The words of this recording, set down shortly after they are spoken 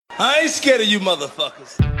I ain't scared of you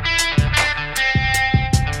motherfuckers.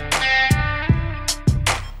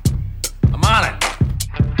 I'm on it.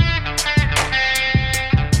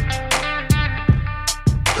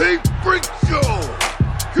 Hey, Freak Show!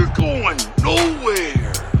 You're going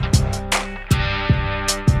nowhere!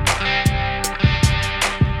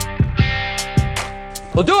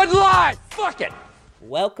 We'll do it live! Fuck it!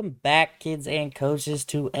 Welcome back, kids and coaches,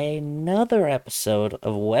 to another episode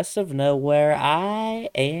of West of Nowhere. I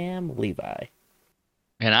am Levi.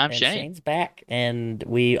 And I'm And Shane. Shane's back, and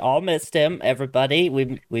we all missed him, everybody.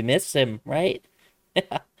 We missed him, right?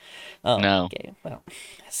 Oh, No. okay, well,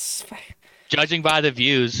 that's fine. Judging by the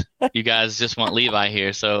views, you guys just want Levi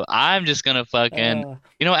here. So I'm just going to fucking...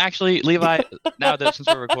 actually, Levi, now that since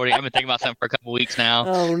we're recording, I've been thinking about something for a couple weeks now.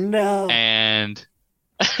 Oh, no. And...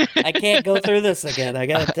 I can't go through this again, I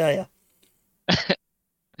gotta tell you.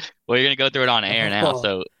 Well, you're going to go through it on air now,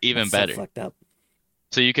 so even That's better. so fucked up.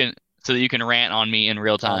 So you can rant on me in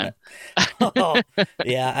real time. Oh,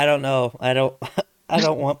 yeah, I don't know. I don't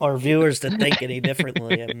want our viewers to think any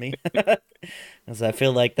differently of me, because I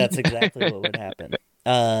feel like that's exactly what would happen.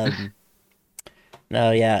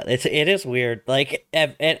 No, yeah, it is weird. Like,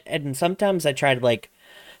 and sometimes I try to like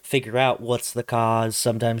figure out what's the cause.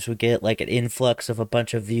 Sometimes we get like an influx of a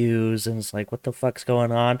bunch of views, and it's like, what the fuck's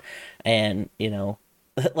going on? And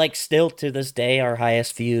like still to this day, our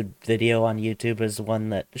highest viewed video on YouTube is the one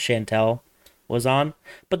that Chantel was on,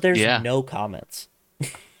 but there's no comments.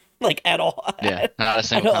 Like, at all. Yeah, not a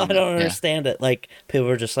single I comment. don't understand it. Like, people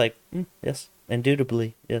are just like, yes,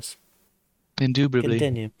 indubitably, yes. Indubitably.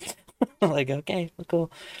 Continue. Like, okay,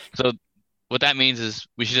 cool. So what that means is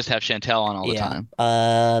we should just have Chantel on all the time.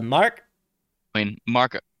 Mark? I mean,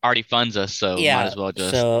 Mark already funds us, so might as well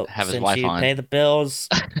just have his wife since you on. pay the bills,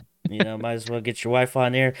 might as well get your wife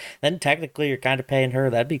on here. Then technically you're kind of paying her.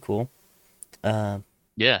 That'd be cool.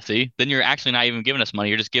 Yeah, see? Then you're actually not even giving us money.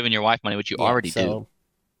 You're just giving your wife money, which you already do.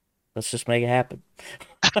 Let's just make it happen.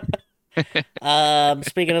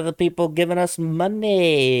 Speaking of the people giving us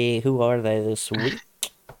money, who are they this week?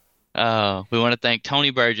 We want to thank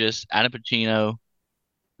Tony Burgess, Adam Pacino,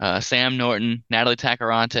 Sam Norton, Natalie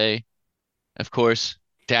Tacarante, of course,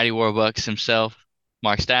 Daddy Warbucks himself,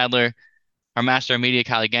 Mark Stadler, our master of media,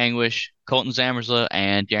 Kylie Gangwish, Colton Zamersla,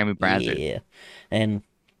 and Jeremy Bradford. Yeah, and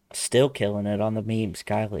still killing it on the memes,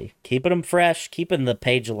 Kylie. Keeping them fresh, keeping the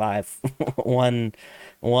page alive. one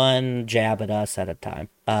jab at us at a time.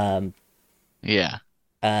 Yeah.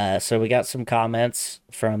 So we got some comments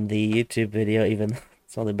from the YouTube video, even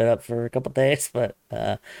it's only been up for a couple days, but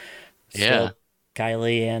still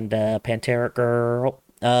Kylie and Pantera Girl.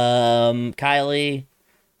 Kylie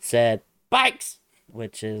said bikes,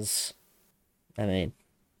 which is, I mean,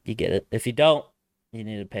 you get it. If you don't, you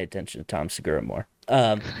need to pay attention to Tom Segura more.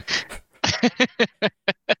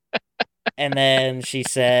 And then she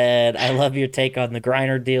said, "I love your take on the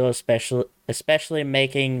Griner deal, especially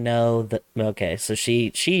making know that." Okay, so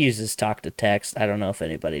she uses talk to text. I don't know if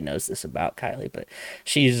anybody knows this about Kylie, but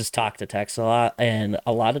she uses talk to text a lot, and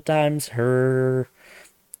a lot of times her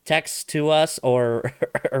texts to us or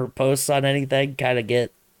her posts on anything kind of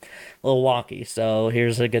get a little wonky. So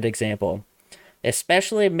here's a good example: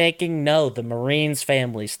 especially making know the Marines'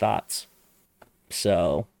 family's thoughts.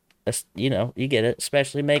 So, you get it.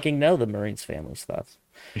 Especially making know the Marines' family's thoughts.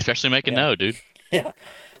 Especially making know, dude. Yeah.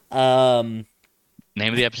 Name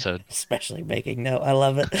of the episode. Especially making know. I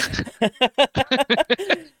love it.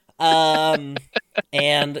 And,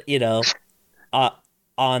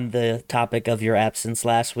 on the topic of your absence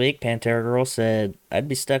last week, Pantera Girl said, "I'd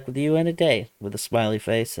be stuck with you in a day," with a smiley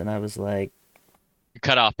face. And I was like, you're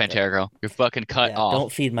cut off, Pantera Girl. You're fucking cut off. Don't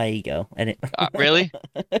feed my ego. And really?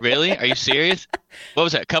 Really? Are you serious? What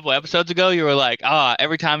was that? A couple episodes ago, you were like,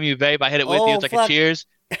 every time you vape, I hit it with you. It's like a cheers.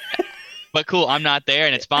 But cool, I'm not there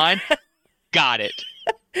and it's fine. Got it.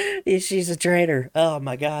 She's a traitor. Oh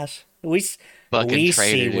my gosh. We traitor,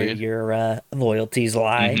 see where dude. your loyalties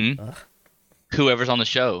lie. Mm-hmm. Whoever's on the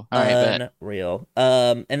show. All right, bet. Unreal.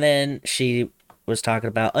 And then she was talking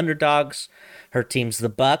about underdogs. Her team's the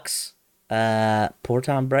Bucks. Poor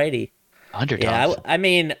Tom Brady. Underdogs. Yeah, I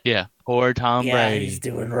mean. Yeah, poor Tom Brady. He's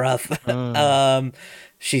doing rough.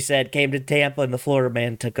 She said came to Tampa and the Florida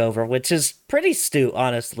man took over, which is pretty stupid,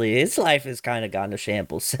 honestly. His life has kind of gone to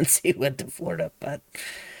shambles since he went to Florida, but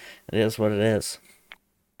it is what it is.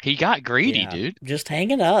 He got greedy, dude. Just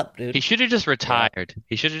hanging up, dude. He should have just retired.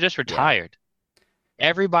 He should have just retired.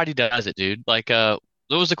 Everybody does it, dude. Like, what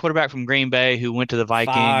was the quarterback from Green Bay who went to the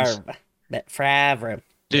Vikings? Favre.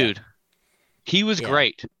 Dude, he was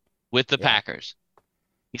great with the Packers.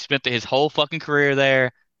 He spent his whole fucking career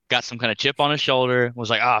there, got some kind of chip on his shoulder, was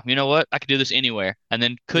like, you know what? I could do this anywhere, and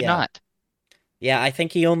then could Yeah. not. Yeah, I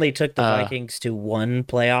think he only took the Uh, Vikings to one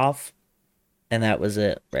playoff, and that was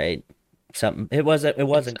it, right? Something. It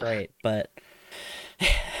wasn't great, but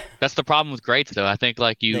that's the problem with greats, though. I think they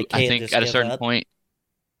I can't think just at a give certain up. point,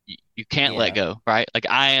 you can't let Yeah. go, right? Like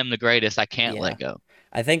I am the greatest, I can't Yeah. let go.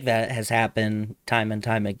 I think that has happened time and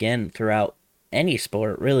time again throughout any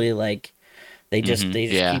sport, really. Like they just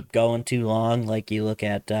Yeah. keep going too long. Like you look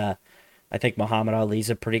at I think Muhammad Ali's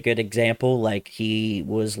a pretty good example. Like he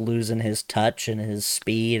was losing his touch and his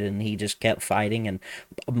speed and he just kept fighting, and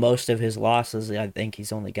most of his losses, I think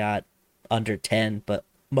he's only got under 10, but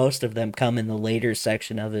most of them come in the later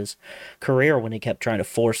section of his career when he kept trying to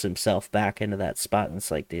force himself back into that spot, and it's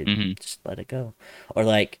like, dude, hmm just let it go. Or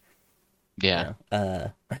like, you Yeah.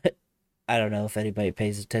 know, I don't know if anybody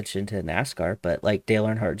pays attention to NASCAR, but like Dale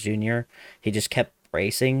Earnhardt Jr., he just kept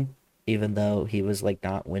racing even though he was like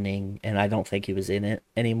not winning, and I don't think he was in it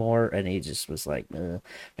anymore, and he just was like, ugh.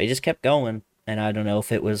 But he just kept going, and I don't know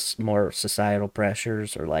if it was more societal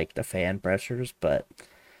pressures or like the fan pressures, but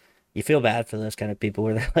you feel bad for those kind of people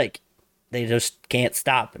where they're like, they just can't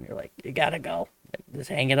stop, and you're like, you gotta go, just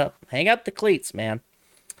hang up the cleats, man.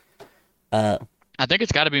 Uh, I think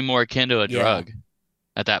it's got to be more akin to a yeah, drug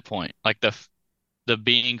at that point. Like the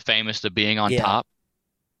being famous, the being on yeah. top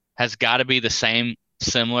has got to be the same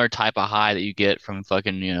similar type of high that you get from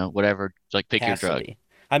fucking, whatever, like pick your Has to drug. be.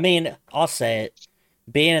 I mean, I'll say it.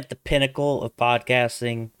 Being at the pinnacle of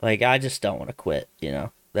podcasting, like I just don't want to quit.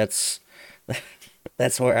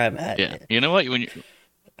 That's where I'm Yeah. at. You know what?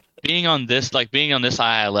 Being on this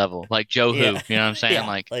high level, like Joe Who, Yeah, you know what I'm saying?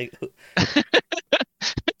 yeah. Like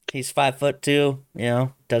he's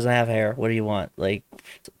 5'2", doesn't have hair. What do you want? Like,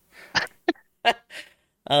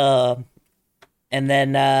 um, and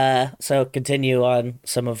then so continue on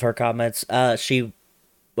some of her comments. She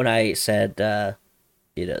when I said the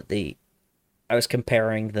I was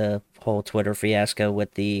comparing the whole Twitter fiasco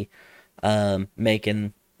with the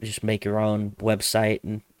making just make your own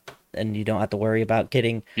website and you don't have to worry about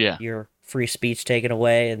getting Yeah. your free speech taken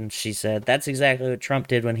away. And she said that's exactly what Trump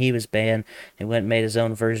did when he was banned and went and made his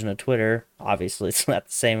own version of Twitter. Obviously, it's not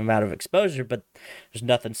the same amount of exposure, but there's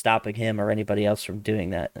nothing stopping him or anybody else from doing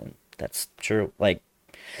that. And that's true. Like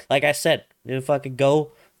I said, you fucking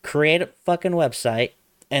go create a fucking website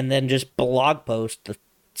and then just blog post the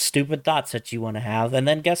stupid thoughts that you want to have, and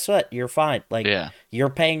then guess what? You're fine. Like Yeah. you're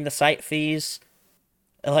paying the site fees.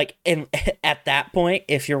 Like and at that point,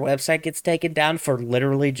 if your website gets taken down for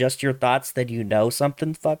literally just your thoughts, then you know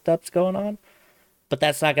something fucked up's going on. But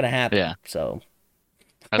that's not gonna happen. Yeah. So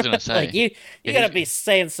I was gonna like say, you yeah, gotta be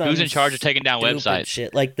saying some who's in charge of taking down stupid websites?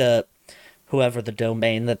 shit like the whoever the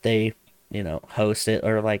domain that they host it,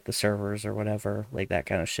 or like the servers or whatever, like that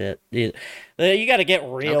kind of shit. You got to get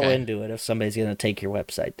real Okay. into it if somebody's gonna take your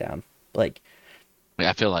website down. Like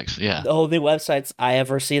Yeah, I feel like, yeah. the only websites I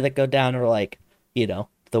ever see that go down are like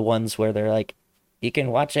the ones where they're like, you can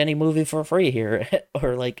watch any movie for free here,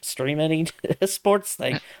 or like stream any sports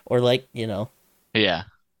thing, or like Yeah. the Yeah.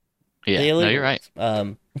 No, illegal you're right.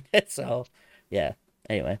 ones. So yeah.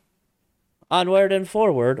 Anyway, onward and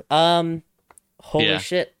forward. Holy Yeah.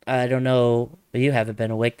 shit! I don't know. You haven't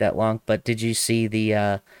been awake that long, but did you see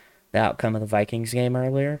the outcome of the Vikings game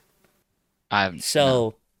earlier? No.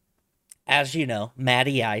 So, as you know,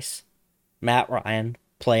 Matty Ice, Matt Ryan,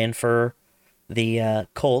 playing for the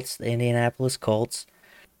Colts, the Indianapolis Colts,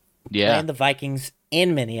 Yeah. playing the Vikings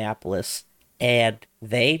in Minneapolis, and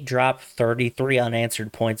they dropped 33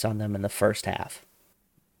 unanswered points on them in the first half.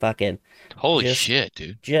 Fucking Holy just shit,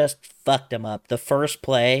 dude. just fucked him up. The first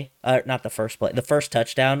play, not the first play, the first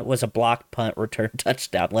touchdown was a blocked punt return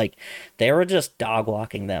touchdown. Like they were just dog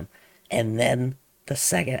walking them. And then the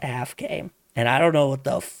second half came. And I don't know what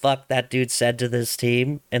the fuck that dude said to this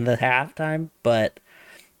team in the halftime, but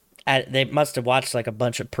they must have watched like a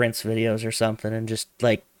bunch of Prince videos or something and just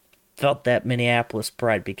like felt that Minneapolis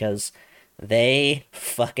pride because they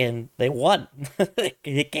won.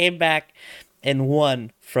 They came back and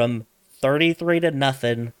won from 33 to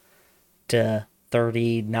nothing to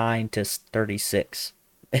 39 to 36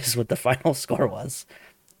 is what the final score was.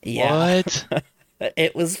 Yeah. What?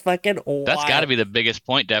 It was fucking That's got to wild. be the biggest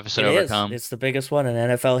point deficit It is. overcome. It's the biggest one in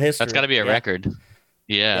NFL That's got history. to be a Yeah. record.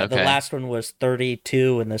 Yeah, Yeah, the okay. last one was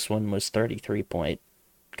 32 and this one was 33 point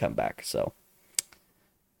comeback. So,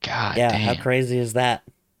 God yeah, how damn. crazy is that?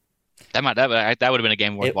 That would have been a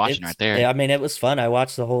game worth watching right there. Yeah, I mean, it was fun. I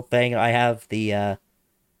watched the whole thing. I have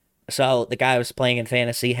so the guy I was playing in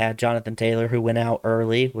fantasy had Jonathan Taylor, who went out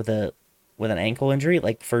early with with an ankle injury,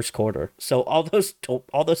 like first quarter. So all those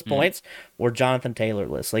points were Jonathan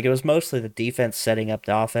Taylor-less. Like it was mostly the defense setting up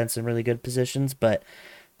the offense in really good positions, but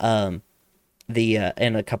and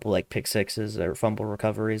a couple like pick sixes or fumble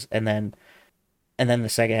recoveries, and then the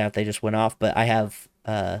second half they just went off. But I have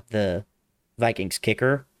the Vikings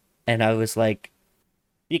kicker, and I was like,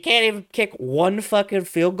 you can't even kick one fucking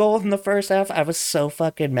field goal in the first half. I was so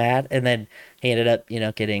fucking mad. And then he ended up,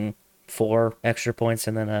 getting 4 extra points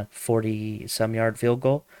and then a 40-some yard field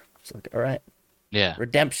goal. I was like, all right, Yeah.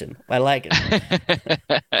 redemption. I like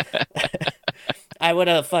it. I would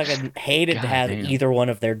have fucking hated to have damn. either one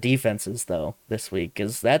of their defenses, though, this week,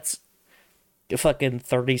 because that's fucking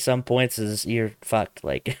 30-some points is you're fucked.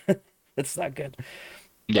 Like, it's not good.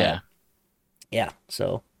 Yeah. Yeah,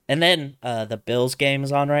 so. And then the Bills game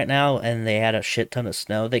is on right now, and they had a shit ton of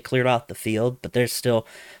snow. They cleared off the field, but there's still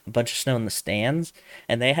a bunch of snow in the stands.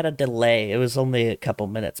 And they had a delay. It was only a couple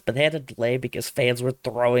minutes, but they had a delay because fans were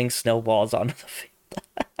throwing snowballs onto the field.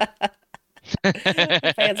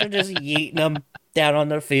 Fans are just yeeting them down on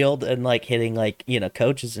the field and like hitting like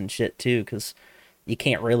coaches and shit too, because you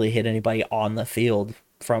can't really hit anybody on the field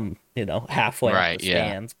from halfway up Right, the yeah.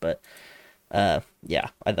 stands. But yeah,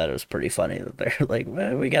 I thought it was pretty funny that they're like,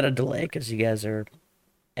 well, we got a delay because you guys are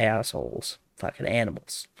assholes, fucking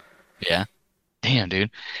animals. Yeah. Damn,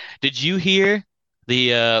 dude. Did you hear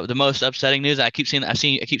the most upsetting news? I keep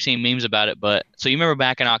seeing memes about it, but so you remember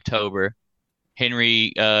back in October,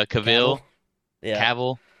 Henry Cavill, Cavill, yeah,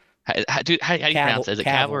 Cavill, dude, how do you pronounce it? Is it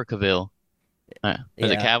Cavill Cavill, or Cavill?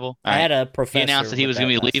 Is it yeah. Cavill? All I right. had a He announced professor that he with was going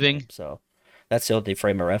that to be last leaving. name, so that's the only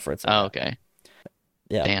frame of reference. Oh, okay.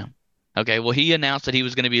 Yeah, Damn. Okay, well, he announced that he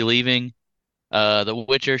was going to be leaving the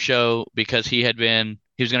Witcher show because he was going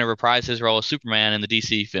to reprise his role as Superman in the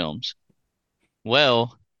DC films.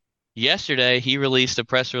 Well, yesterday he released a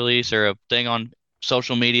press release or a thing on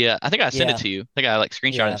social media. I think I sent it yeah, to you. I think I like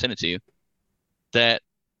screenshot it and yeah, sent it to you. That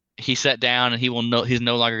he sat down and he's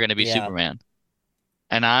no longer going to be yeah. Superman.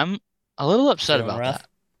 And I'm a little upset Feeling about that. rough.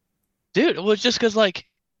 Dude, it was just because like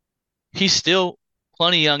he's still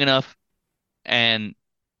plenty young enough and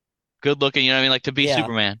good looking, you know what I mean? Like to be Yeah,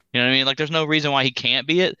 Superman. You know what I mean? Like there's no reason why he can't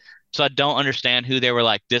be it. So I don't understand who they were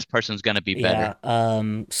like, this person's gonna be better.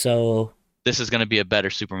 yeah. This is gonna be a better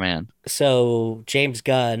Superman. So James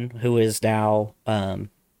Gunn, who is now,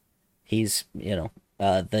 he's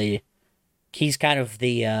the he's kind of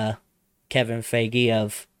the Kevin Feige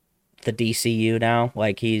of the DCU now.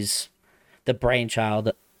 Like he's the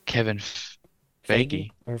brainchild. Kevin Feige,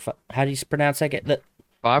 Feige. or how do you pronounce that?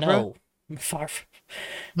 Barbara? No, far.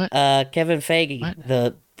 What? Kevin Feige, What?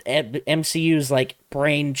 the MCU's like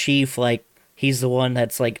brain chief. Like he's the one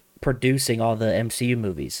that's like producing all the MCU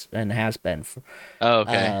movies and has been. Oh,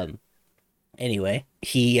 okay. Anyway,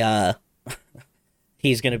 he's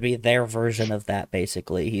gonna be their version of that.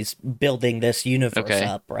 Basically, he's building this universe Okay.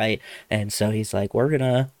 up, right? And so he's like, we're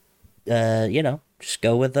gonna, just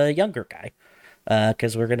go with a younger guy,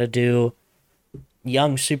 because we're gonna do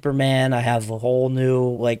young Superman. I have a whole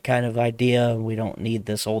new like kind of idea. We don't need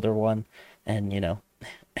this older one, and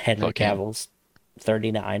Henry Fuck him. Cavill's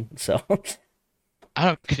 39, so I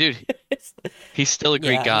don't, dude, he's still a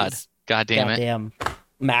Greek yeah, god. he's God damn it. goddamn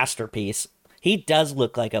masterpiece. He does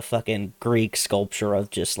look like a fucking Greek sculpture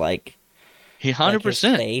of just like He his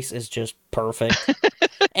 100%. face is just perfect.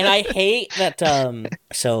 And I hate that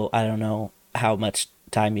so I don't know how much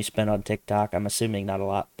time you spend on TikTok. I'm assuming not a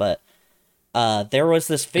lot, but there was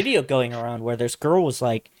this video going around where this girl was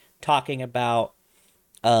like talking about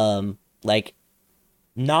like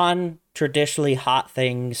non-traditionally hot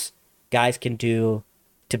things guys can do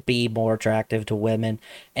to be more attractive to women,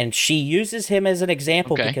 and she uses him as an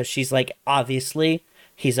example Okay. because she's like, obviously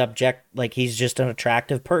he's just an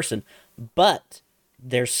attractive person, but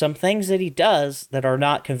there's some things that he does that are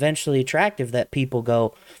not conventionally attractive that people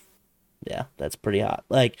go, yeah, that's pretty hot.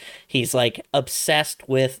 Like he's like obsessed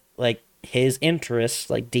with like his interests,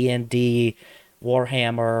 like D&D,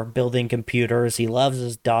 Warhammer, building computers. He loves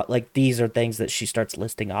his dog. Like these are things that she starts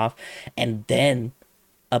listing off, and then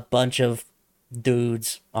a bunch of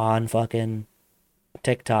dudes on fucking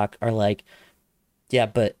TikTok are like, yeah,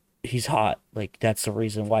 but he's hot. Like that's the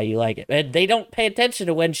reason why you like it. And they don't pay attention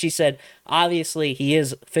to when she said, obviously he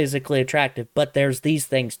is physically attractive, but there's these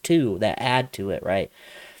things too that add to it, right?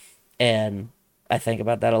 And I think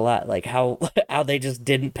about that a lot, like how how they just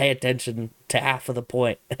didn't pay attention to half of the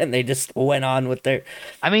point, and they just went on with their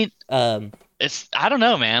I mean, um I don't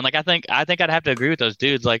know, man. Like I think I'd have to agree with those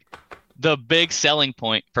dudes. Like the big selling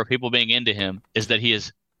point for people being into him is that he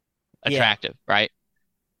is yeah, attractive, right?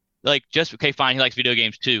 Like just okay, fine, he likes video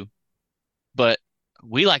games too. But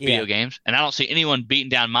we like video Yeah. games, and I don't see anyone beating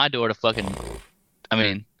down my door to fucking. I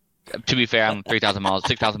mean, to be fair, I'm 3,000 miles,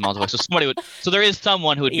 6,000 miles away, so somebody would. So there is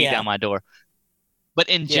someone who would beat Yeah. down my door, but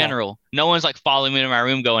in Yeah. general, no one's like following me to my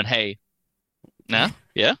room, going, "Hey, no,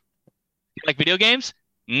 yeah, you like video games?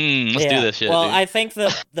 Let's do this shit, Well, dude." I think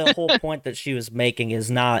the whole point that she was making is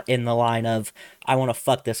not in the line of I want to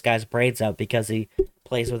fuck this guy's brains out because he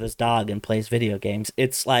plays with his dog and plays video games.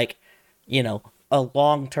 It's like, a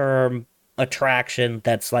long-term attraction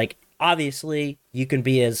that's like obviously you can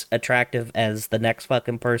be as attractive as the next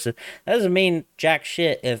fucking person. That doesn't mean jack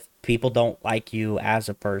shit if people don't like you as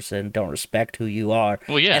a person, don't respect who you are.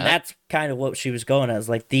 Well, yeah. And that's kind of what she was going as.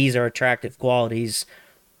 Like, these are attractive qualities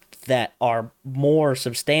that are more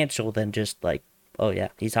substantial than just like, oh yeah,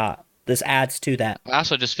 he's hot. This adds to that. I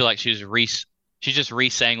also just feel like she's just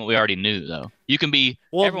re-saying what we already knew, though. You can be,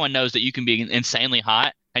 Well- everyone knows that you can be insanely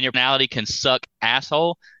hot, and your personality can suck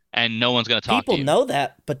asshole, and no one's gonna talk People to you. know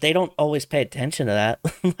that, but they don't always pay attention to that.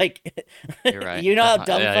 Like, You're right. you know how Yeah,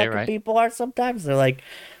 dumb you're fucking right. people are sometimes? They're like,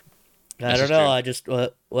 I This don't is know, true. I just,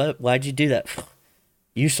 why'd you do that?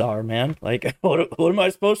 You saw her, man. Like, what am I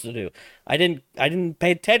supposed to do? I didn't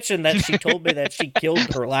pay attention that she told me that she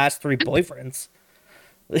killed her last 3 boyfriends.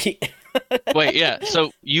 Wait, yeah.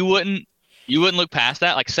 So you wouldn't look past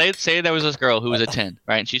that? Like, say there was this girl who was a 10,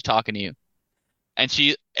 right? And she's talking to you. And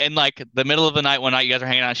she, in like the middle of the night, one night you guys are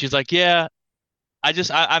hanging out, she's like, "Yeah,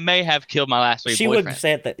 I may have killed my last 3 She boyfriends." wouldn't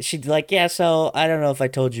say it that. She'd be like, yeah, so I don't know if I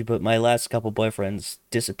told you, but my last couple boyfriends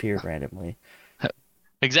disappeared randomly.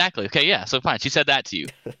 Exactly. Okay, yeah. So fine. She said that to you.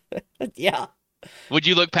 Yeah. Would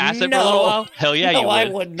you look past it for a little No. while? Hell yeah, you No, would. I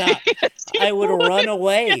would not. Yes, you I would run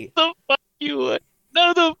away. The fuck you would.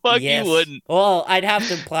 No, the fuck Yes. you wouldn't. Well, I'd have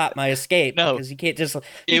to plot my escape No. because you can't just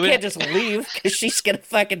It would- can't just leave because she's gonna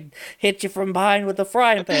fucking hit you from behind with a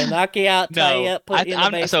frying pan, knock you out, tie you No, up, put you in the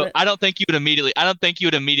basement. so I don't think you would immediately. I don't think you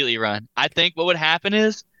would immediately run. I think what would happen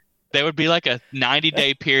is there would be like a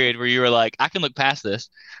 90-day period where you were like, I can look past this.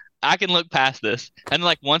 I can look past this. And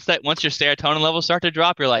like once your serotonin levels start to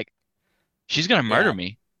drop, you're like, she's gonna murder Yeah.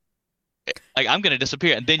 me. Like I'm gonna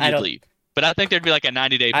disappear, and then I you'd don't- leave. But I think there'd be like a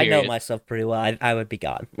 90-day I period. know myself pretty well. I would be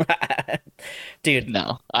gone, dude.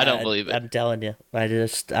 No, I don't believe it. I'm telling you.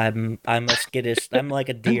 I'm a skittish. I'm like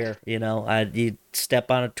a deer. You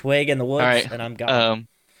step on a twig in the woods, All right. and I'm gone.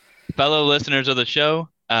 Fellow listeners of the show,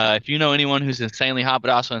 if you know anyone who's insanely hot but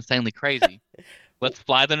also insanely crazy, let's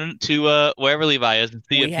fly them to wherever Levi is and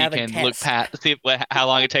see We if he have a can look test. past, see how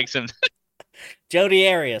long it takes him. Jody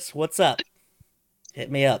Arias, what's up? Hit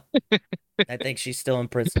me up. I think she's still in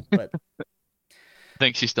prison, but I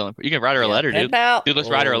think she's still in. You can write her a yeah, letter, pen dude. pal. Dude, let's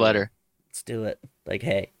write her a Oh, letter. Let's do it. Like,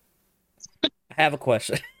 hey, I have a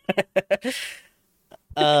question.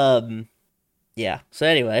 Yeah. So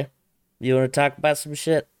anyway, you want to talk about some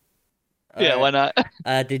shit? Yeah, why Alright.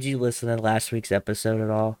 not? Did you listen to last week's episode at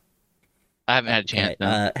all? I haven't had a chance. Okay,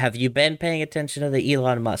 No. have you been paying attention to the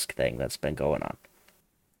Elon Musk thing that's been going on?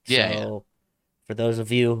 Yeah, So, for those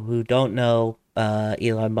of you who don't know,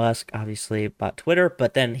 Elon Musk obviously bought Twitter,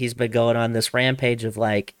 but then he's been going on this rampage of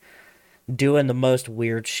like doing the most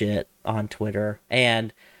weird shit on Twitter.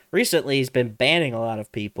 And recently he's been banning a lot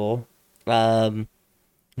of people. The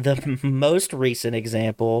most recent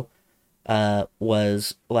example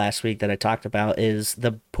was last week that I talked about is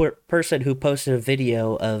the person who posted a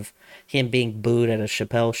video of him being booed at a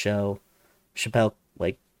Chappelle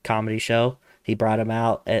like comedy show. He brought him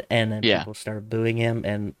out and then Yeah. people started booing him,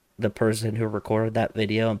 and the person who recorded that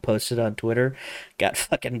video and posted it on Twitter got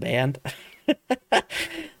fucking banned. What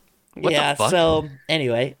the Yeah, fuck? so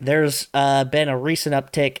anyway, there's been a recent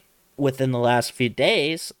uptick within the last few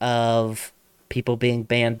days of people being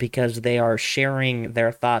banned because they are sharing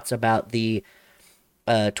their thoughts about the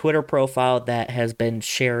Twitter profile that has been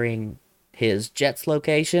sharing his jet's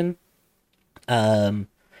location.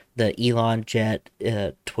 The Elon Jet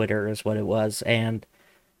Twitter is what it was, and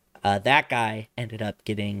that guy ended up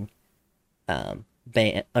getting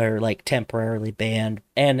banned or like temporarily banned.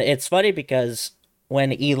 And it's funny because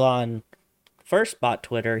when Elon first bought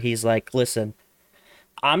Twitter, he's like, "Listen,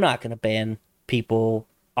 I'm not gonna ban people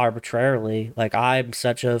arbitrarily. Like, I'm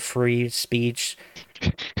such a free speech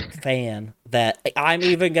fan that I'm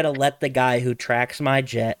even gonna let the guy who tracks my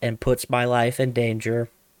jet and puts my life in danger."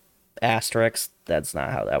 Asterisk. That's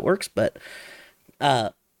not how that works, but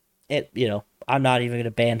I'm not even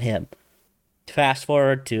gonna ban him. Fast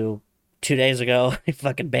forward to 2 days ago, he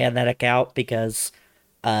fucking banned that account because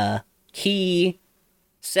he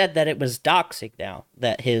said that it was doxing now,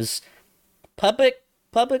 that his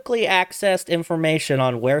publicly accessed information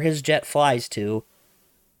on where his jet flies to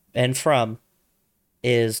and from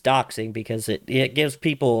is doxing because it gives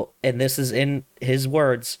people, and this is in his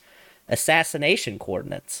words, assassination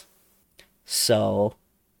coordinates. So,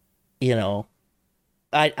 you know,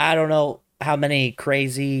 I don't know how many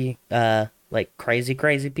crazy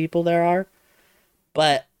crazy people there are,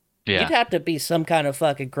 but Yeah. you'd have to be some kind of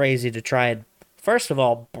fucking crazy to try and first of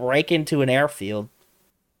all break into an airfield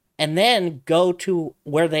and then go to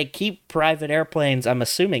where they keep private airplanes. I'm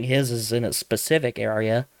assuming his is in a specific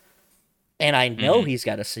area, and I know Mhm. he's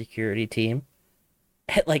got a security team.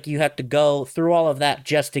 Like you have to go through all of that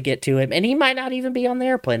just to get to him, and he might not even be on the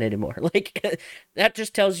airplane anymore. Like that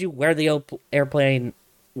just tells you where the airplane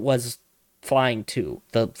was flying to,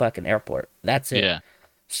 the fucking airport. That's it. Yeah.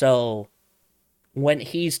 So when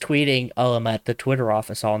he's tweeting, "Oh, I'm at the Twitter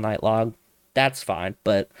office all night long," that's fine.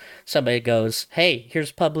 But somebody goes, "Hey,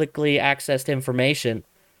 here's publicly accessed information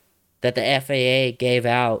that the FAA gave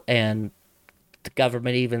out, and the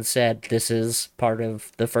government even said this is part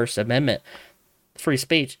of the First Amendment, free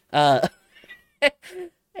speech."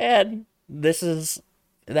 And this is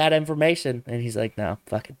that information, and he's like, "No,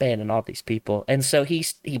 fucking banning all these people." And so he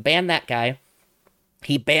banned that guy.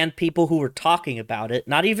 He banned people who were talking about it,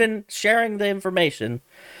 not even sharing the information.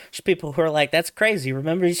 Just people who are like, "That's crazy.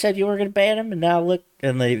 Remember you said you were going to ban him, and now look."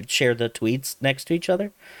 And they share the tweets next to each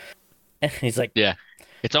other. And he's like, Yeah.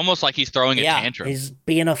 It's almost like he's throwing a "Yeah, tantrum. he's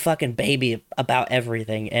being a fucking baby about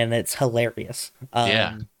everything, and it's hilarious."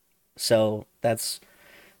 Yeah. So that's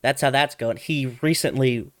how that's going. He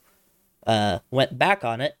recently went back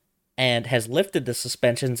on it and has lifted the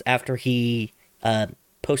suspensions after he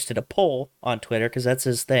posted a poll on Twitter because that's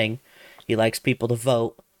his thing. He likes people to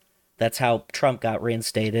vote. That's how Trump got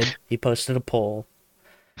reinstated. He posted a poll.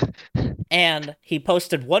 And he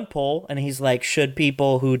posted one poll and he's like, should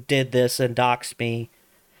people who did this and doxed me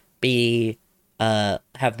be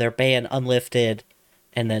have their ban unlifted?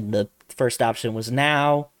 And then the first option was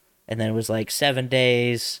now, and then it was like 7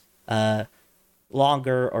 days,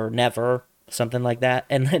 longer or never, something like that.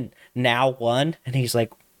 And then now won, and he's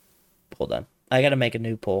like, hold on, I gotta make a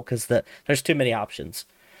new poll because there's too many options.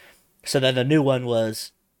 So then the new one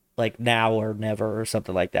was like now or never or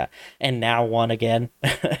something like that, and now won again.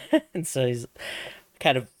 And so he's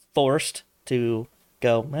kind of forced to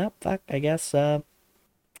go, well, fuck, I guess I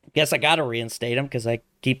gotta reinstate him because I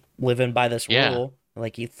keep living by this Yeah. rule.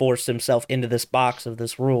 Like he forced himself into this box of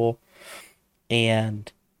this rule, and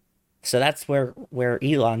so that's where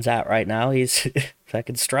Elon's at right now. He's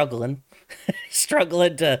fucking struggling,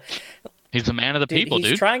 struggling to. He's the man of the people, He's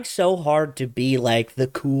dude. trying so hard to be like the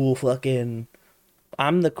cool fucking.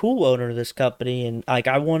 I'm the cool owner of this company, and like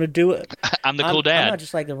I want to do it. I'm the cool dad. I'm not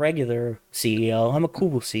just like the regular CEO. I'm a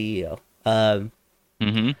cool CEO.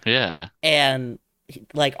 Yeah. And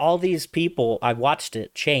like all these people, I watched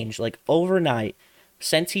it change like overnight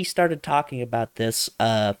since he started talking about this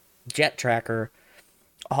jet tracker.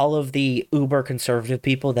 All of the uber conservative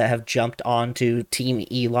people that have jumped onto Team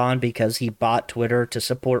Elon because he bought Twitter to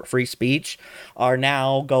support free speech are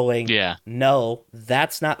now going, Yeah. no,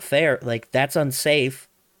 that's not fair. Like, that's unsafe.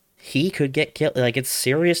 He could get killed. Like, it's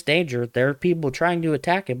serious danger. There are people trying to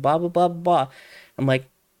attack him, blah, blah, blah, blah, blah. I'm like,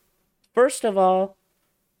 first of all,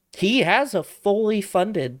 he has a fully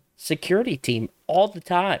funded security team all the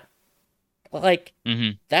time. Like,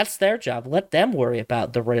 that's their job. Let them worry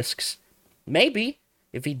about the risks. Maybe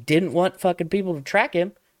if he didn't want fucking people to track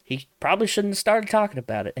him, he probably shouldn't have started talking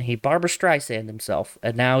about it. And he Barbara Streisand himself.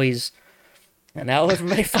 And now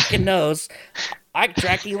everybody fucking knows I can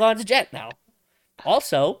track Elon's jet now.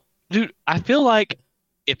 Also, Dude, I feel like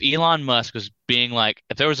if Elon Musk was being like,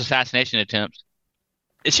 if there was assassination attempts,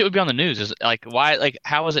 this shit would be on the news. Is like, why? Like,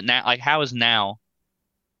 how is it now? Like, how is now?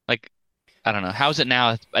 Like, I don't know. How is it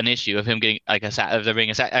now an issue of him getting like of there being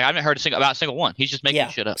I haven't heard about a single one. He's just making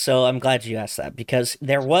shit up. So I'm glad you asked that because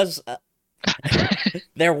there was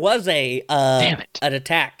there was Damn it. an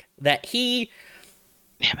attack that he.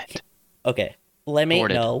 Damn it. Okay, let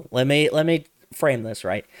me frame this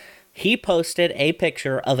right. He posted a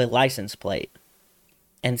picture of a license plate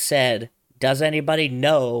and said, "Does anybody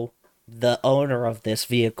know the owner of this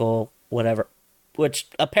vehicle?" Whatever. Which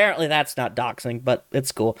apparently that's not doxing, but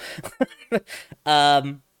it's cool.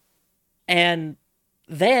 And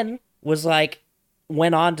then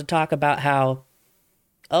went on to talk about how,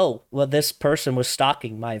 oh, well, this person was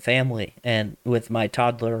stalking my family and with my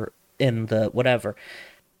toddler in the whatever.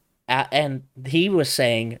 And he was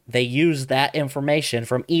saying they used that information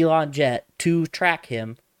from Elon Jet to track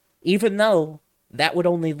him, even though that would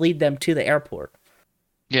only lead them to the airport.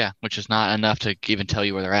 Yeah, which is not enough to even tell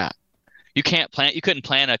you where they're at. You couldn't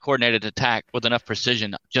plan a coordinated attack with enough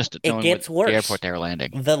precision just It knowing what gets the worse. airport they were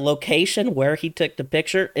landing. The location where he took the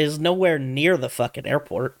picture is nowhere near the fucking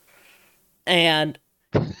airport. And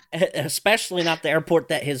especially not the airport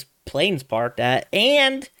that his plane's parked at.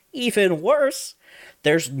 And even worse,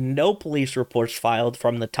 there's no police reports filed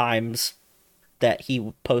from the times that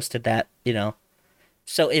he posted that, you know.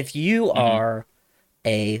 So if you are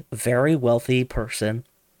a very wealthy person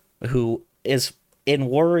who is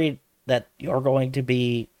worried that you're going to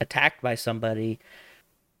be attacked by somebody,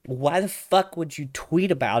 why the fuck would you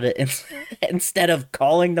tweet about it instead of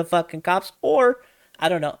calling the fucking cops, or I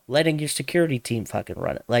don't know, letting your security team fucking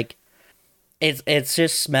run it? Like, it's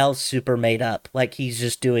just smells super made up. Like he's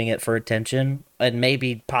just doing it for attention and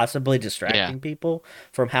maybe possibly distracting people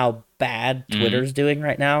from how bad Twitter's doing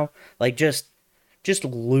right now. Like just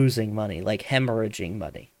losing money, like hemorrhaging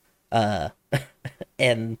money.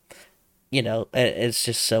 And you know, it's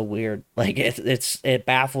just so weird. Like it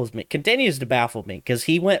baffles me, continues to baffle me, because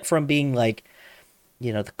he went from being like,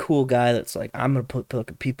 you know, the cool guy that's like, I'm gonna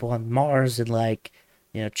put people on Mars and like,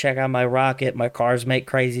 you know, check out my rocket, my cars make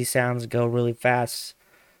crazy sounds, go really fast,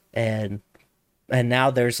 and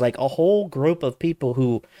now there's like a whole group of people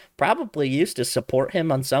who probably used to support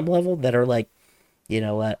him on some level that are like, you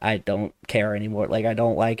know what, I don't care anymore. Like I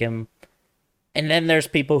don't like him. And then there's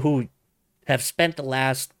people who have spent the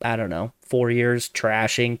last, I don't know, 4 years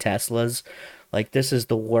trashing Teslas. Like, this is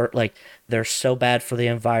the worst. Like, they're so bad for the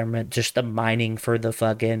environment. Just the mining for the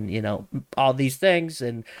fucking, you know, all these things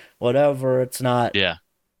and whatever. It's not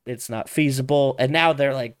feasible. And now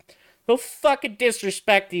they're like, don't fucking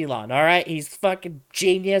disrespect Elon, all right? He's fucking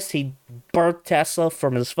genius. He birthed Tesla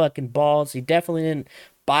from his fucking balls. He definitely didn't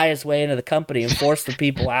buy his way into the company and force the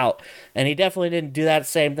people out. And he definitely didn't do that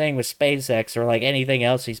same thing with SpaceX or like anything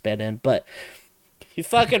else he's been in. But you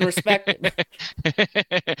fucking respect him.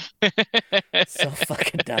 So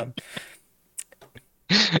fucking dumb.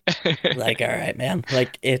 Like, all right, man.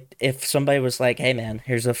 Like, if somebody was like, hey, man,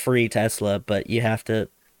 here's a free Tesla, but you have to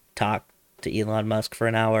talk to Elon Musk for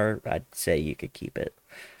an hour, I'd say you could keep it.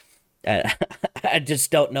 I just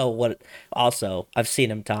don't know what. Also, I've seen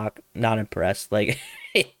him talk. Not impressed. Like,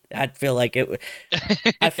 I feel like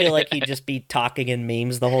he'd just be talking in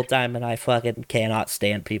memes the whole time, and I fucking cannot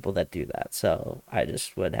stand people that do that. So I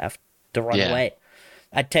just would have to run away.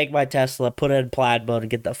 I'd take my Tesla, put it in plaid mode, and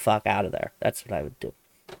get the fuck out of there. That's what I would do.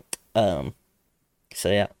 So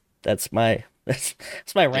yeah, that's my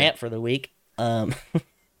rant for the week.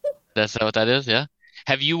 That's what that is. Yeah.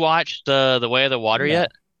 Have you watched the Way of the Water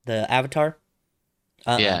yet? The Avatar?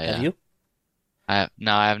 Yeah. Have you?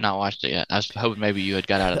 No, I have not watched it yet. I was hoping maybe you had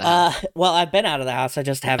got out of the house. Well, I've been out of the house. I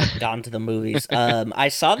just haven't gone to the movies. I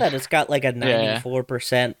saw that it's got like a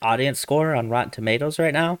 94% audience score on Rotten Tomatoes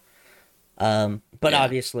right now. But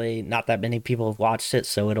obviously not that many people have watched it,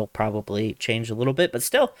 so it'll probably change a little bit. But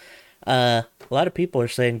still, a lot of people are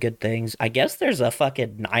saying good things. I guess there's a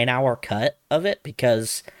fucking 9-hour cut of it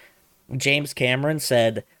because James Cameron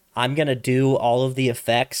said, I'm going to do all of the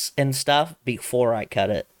effects and stuff before I cut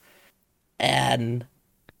it. And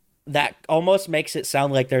that almost makes it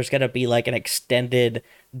sound like there's going to be like an extended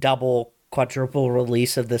double, quadruple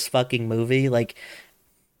release of this fucking movie. Like,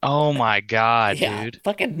 oh my God, dude.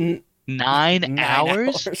 Fucking 9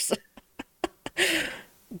 hours?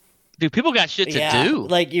 Dude, people got shit to do.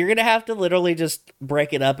 Like, you're going to have to literally just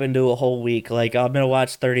break it up into a whole week. Like, I'm going to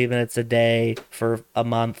watch 30 minutes a day for a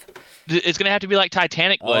month. It's going to have to be like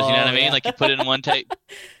Titanic was, you know what I mean? Yeah. Like, you put it in one tape,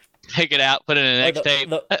 take it out, put it in the next tape.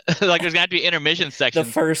 Like, there's going to have to be intermission sections.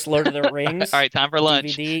 The first Lord of the Rings. All right, time for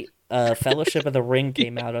lunch. DVD, Fellowship of the Ring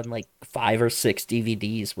came out on, like, 5 or 6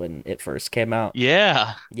 DVDs when it first came out.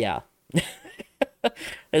 Yeah. Yeah.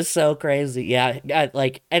 It's so crazy. Yeah,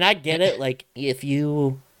 like, and I get it. Like, if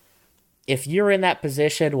you're in that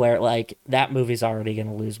position where, like, that movie's already going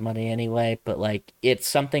to lose money anyway, but, like, it's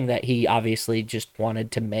something that he obviously just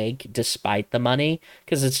wanted to make despite the money,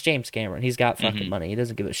 because it's James Cameron. He's got fucking money. He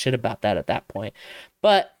doesn't give a shit about that at that point.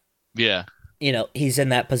 But, yeah, you know, he's in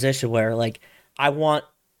that position where, like, I want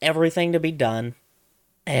everything to be done,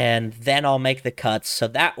 and then I'll make the cuts, so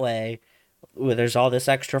that way, there's all this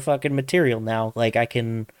extra fucking material now. Like, I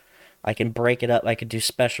can break it up. I can do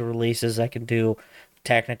special releases. I can do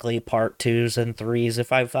technically part 2s and 3s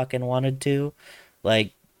if I fucking wanted to.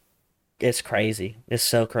 Like, it's crazy. It's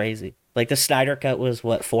so crazy. Like, the Snyder Cut was,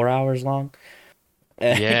 what, 4 hours long?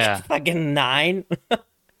 Yeah. Fucking 9?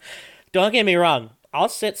 Don't get me wrong. I'll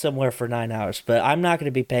sit somewhere for 9 hours, but I'm not going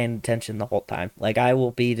to be paying attention the whole time. Like, I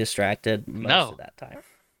will be distracted most of that time.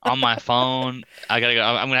 on my phone. I gotta go.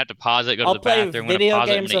 I'm gonna have to pause it, go to I'll the play bathroom. I'm gonna video pause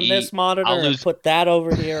it. I'm games gonna on this eat. I'll monitor and lose. put that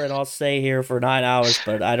over here, and I'll stay here for 9 hours,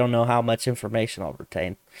 but I don't know how much information I'll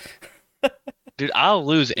retain. Dude, I'll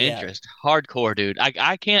lose Yeah, interest. Hardcore, dude.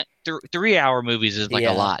 I can't. 3 hour movies is like a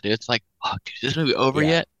yeah, lot, dude. It's like, fuck, dude, is this movie over yeah,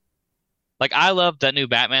 yet? Like, I love that new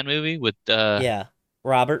Batman movie with yeah.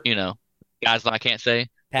 Robert you know, guys that I can't say.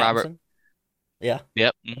 Robert. Pattinson. Yeah,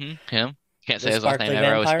 Yep. Him. Can't the say his last name sparkly ever.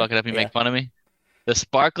 I always vampire. fuck it up. You Yeah, make fun of me. The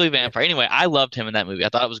Sparkly yeah. Vampire. Anyway, I loved him in that movie. I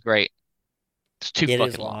thought it was great. It's too It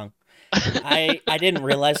is fucking long. long. I didn't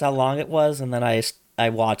realize how long it was, and then I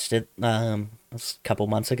watched it a couple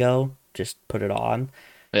months ago. Just put it on,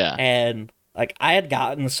 Yeah. and like I had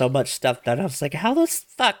gotten so much stuff done. I was like, how the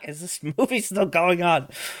fuck is this movie still going on?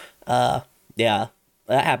 Yeah,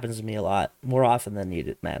 that happens to me a lot, more often than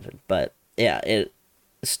you'd imagine. But yeah, it's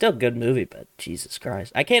still a good movie. But Jesus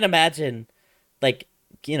Christ, I can't imagine like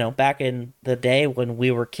back in the day when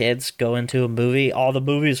we were kids going to a movie. All the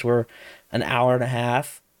movies were an hour and a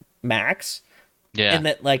half max, Yeah. and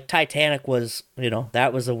that like Titanic was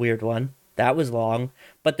that was a weird one. That was long,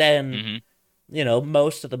 but then hmm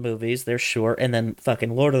most of the movies they're short, and then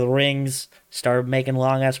fucking Lord of the Rings started making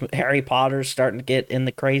long ass. Harry Potter's starting to get in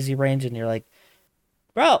the crazy range, and you're like,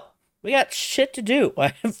 bro, we got shit to do. I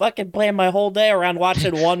fucking plan my whole day around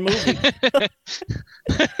watching one movie.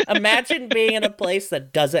 Imagine being in a place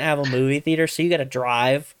that doesn't have a movie theater, so you got to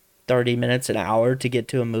drive 30 minutes an hour to get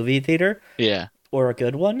to a movie theater Yeah. or a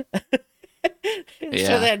good one. So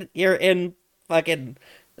Yeah. then you're in fucking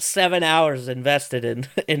 7 hours invested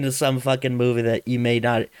into some fucking movie that you may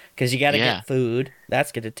not, because you got to Yeah. get food.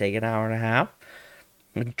 That's going to take an hour and a half.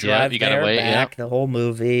 Yeah. Drive You gotta there, wait. Yeah. back, the whole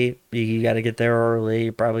movie. You got to get there early.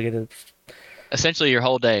 You're probably going to Essentially your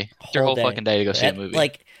whole day. It's your whole whole day. fucking day to go see a movie.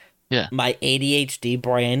 Like Yeah. my ADHD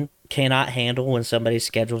brain cannot handle when somebody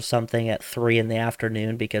schedules something at 3 in the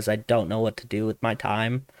afternoon because I don't know what to do with my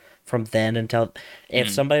time from then until if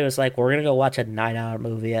Mm. somebody was like, we're gonna go watch a 9 hour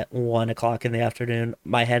movie at 1 o'clock in the afternoon,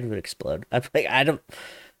 my head would explode. I'm like, I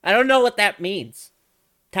don't know what that means.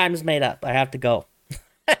 Time's made up. I have to go.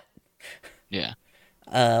 Yeah.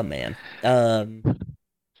 Man. Oh,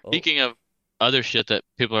 Speaking of other shit that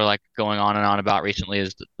people are like going on and on about recently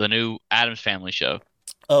is the new Addams Family show.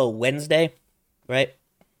 oh, Wednesday, right?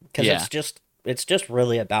 Because Yeah. it's just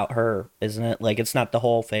really about her, isn't it? Like it's not the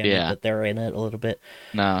whole family, Yeah. but they're in it a little bit.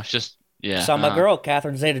 No, it's just yeah. Saw my girl,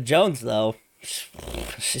 Catherine Zeta-Jones, though.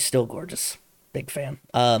 She's still gorgeous. Big fan.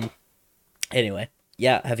 Anyway,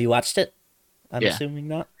 yeah. Have you watched it? I'm Yeah. assuming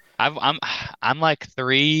not. I'm like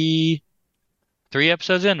three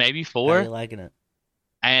episodes in, maybe How are you four. liking it?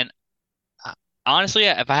 And honestly,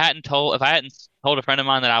 if I hadn't told a friend of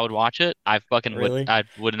mine that I would watch it, Really? I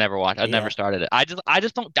would have never watched. I'd never Yeah. started it. I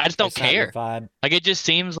just don't It's not your care. vibe. Like it just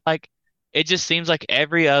seems like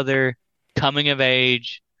every other coming of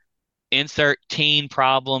age insert teen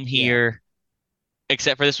problem Yeah. here,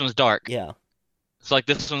 except for this one's dark. Yeah. It's like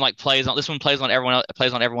this one plays on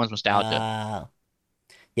everyone's nostalgia.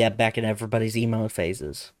 Yeah. Back in everybody's emo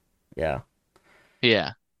phases. Yeah.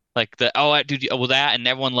 Yeah. Like dude, well that and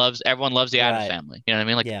everyone loves the Addams Right. Family. You know what I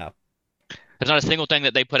mean? Like Yeah. there's not a single thing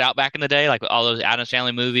that they put out back in the day, like all those Addams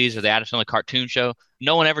Family movies or the Addams Family cartoon show.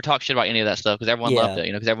 No one ever talked shit about any of that stuff because everyone loved Yeah.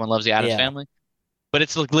 it, because everyone loves the Addams Yeah. Family. But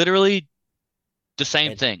it's like literally the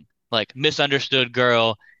same It thing. Like misunderstood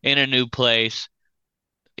girl in a new place.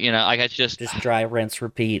 Like it's just just dry rinse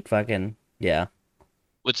repeat. Fucking yeah.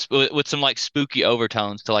 with some like spooky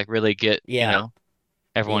overtones to like really get, Yeah.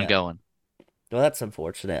 everyone Yeah. going. Well, that's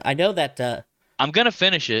unfortunate. I know that. I'm gonna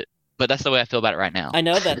finish it, but that's the way I feel about it right now. I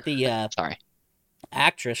know that the Sorry.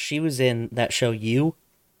 actress, she was in that show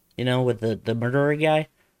with the murderer guy.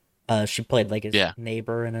 She played like his Yeah.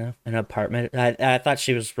 neighbor in an apartment. I thought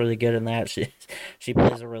she was really good in that. She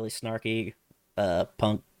plays a really snarky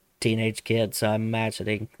punk teenage kid, so I'm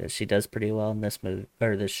imagining that she does pretty well in this movie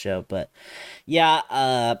or this show. But yeah,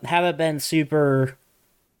 haven't been super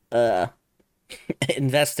uh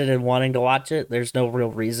invested in wanting to watch it. There's no real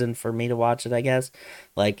reason for me to watch it, I guess.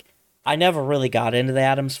 Like I never really got into the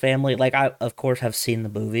Addams Family. Like I of course have seen the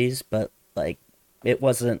movies, but like it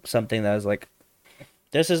wasn't something that I was like,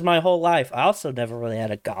 this is my whole life. I also never really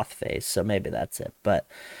had a goth phase, so maybe that's it. But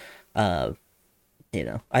uh,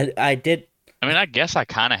 I did. I mean, I guess I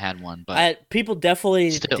kind of had one, but People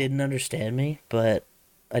definitely still. didn't understand me, but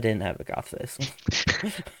I didn't have a goth face.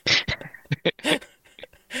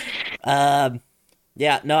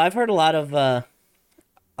 Yeah, no, I've heard well,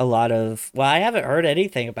 I haven't heard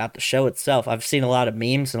anything about the show itself. I've seen a lot of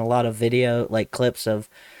memes and a lot of video like clips of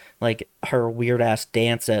like her weird ass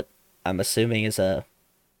dance at I'm assuming is a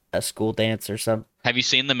a school dance or something. Have you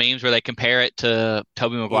seen the memes where they compare it to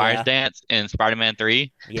Tobey Maguire's Yeah, dance in Spider-Man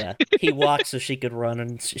 3? yeah. He walked so she could run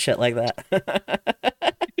and shit like that.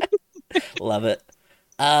 Love it.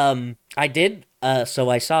 I did. So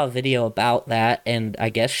I saw a video about that, and I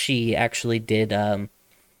guess she actually did.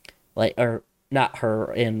 Like, or not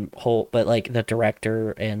her in whole, but like the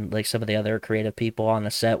director and like some of the other creative people on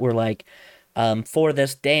the set were like, for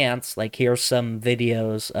this dance, like here's some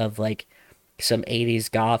videos of like some 80s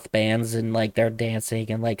goth bands and like they're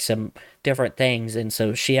dancing and like some different things. And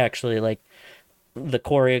so she actually like the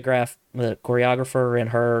choreographer and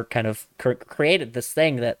her kind of created this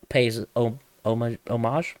thing that pays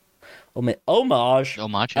homage homage Oh,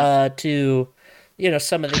 Macho. to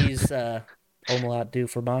some of these omelette du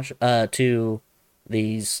fromage to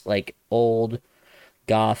these like old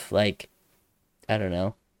goth, like, I don't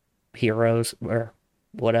know, heroes or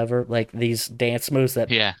whatever, like these dance moves that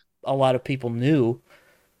Yeah. a lot of people knew.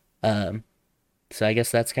 um so I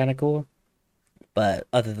guess that's kind of cool, but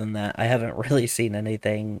other than that I haven't really seen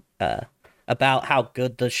anything about how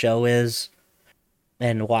good the show is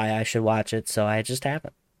and why I should watch it, so I just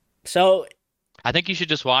haven't. So I think you should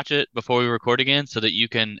just watch it before we record again so that you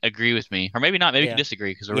can agree with me. Or maybe not, maybe you can yeah,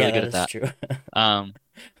 disagree because we're yeah, really good that at is that. true. Um,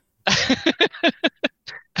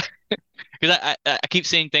 because I keep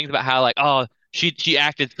seeing things about how like, oh, she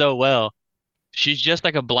acted so well. She's just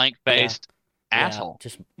like a blank Yeah, faced yeah, asshole.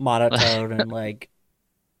 just monotone and like,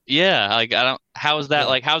 Yeah, like I don't. How is that yeah,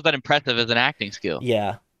 like? How is that impressive as an acting skill?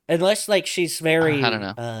 yeah, unless like she's I don't very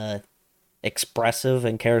know. expressive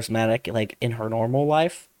and charismatic like in her normal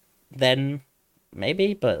life, then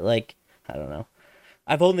maybe, but like, I don't know.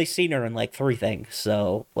 I've only seen her in like three things,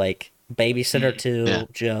 so like Babysitter Yeah. 2,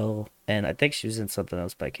 Joe, and I think she was in something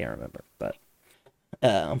else, but I can't remember. But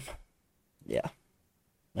um, yeah,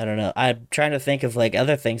 I don't know. I'm trying to think of like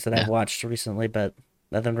other things that I've Yeah. watched recently, but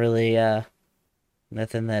nothing really,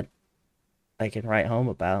 nothing that I can write home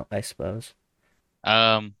about, I suppose.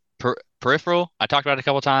 Peripheral. I talked about it a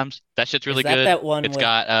couple times. That shit's Is really that good. that one It's with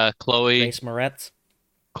got Grace Moretz?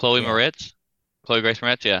 Chloe Yeah. Moretz, Chloe Grace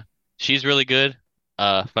Moretz. Yeah, she's really good.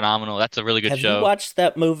 Phenomenal. That's a really good Have you show. watched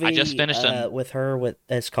that I just movie finished an. with her with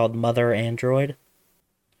it's called Mother Android?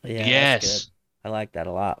 Yeah, that's good. Yes, I like that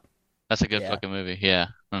a lot. that's a good Yeah. fucking movie. Yeah.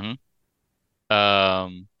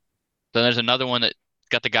 Um. Then there's another one that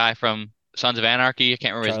got the guy from Sons of Anarchy. I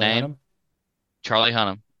can't remember his Charlie name. Hunnam? Charlie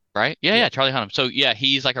Hunnam, right? Yeah, Yeah. yeah, Charlie Hunnam. So yeah,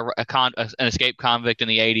 he's like an escaped convict in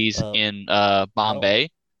the 80s Uh in oh. Bombay,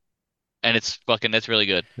 and it's really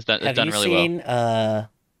good. It's Have done you really well. seen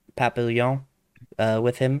Papillon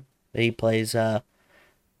with him? He plays a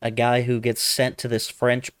guy who gets sent to this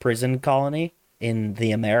French prison colony in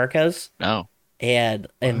the Americas No. and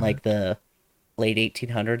in What? like the late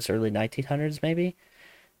 1800s, early 1900s maybe.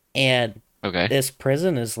 And Okay. this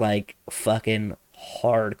prison is like fucking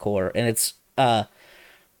hardcore, and it's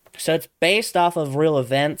so it's based off of real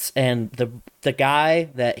events, and the guy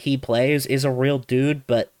that he plays is a real dude,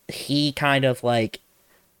 but he kind of like,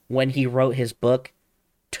 when he wrote his book,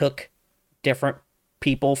 took different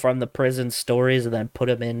people from the prison stories and then put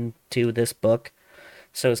them into this book.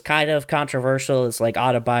 So it's kind of controversial. It's like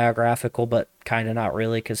autobiographical, but kind of not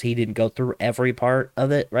really, because he didn't go through every part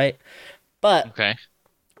of it, right? But Okay.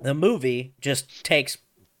 the movie just takes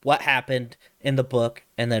what happened in the book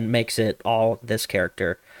and then makes it all this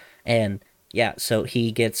character. And yeah, so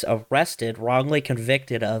he gets arrested, wrongly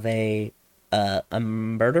convicted of a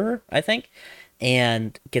murder, I think,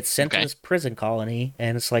 and gets sent to Okay. this prison colony,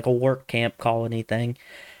 and it's like a work camp colony thing.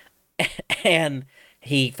 And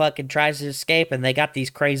he fucking tries to escape, and they got these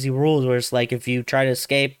crazy rules where it's like if you try to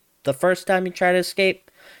escape the first time you try to escape,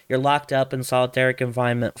 you're locked up in solitary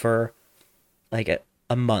confinement for like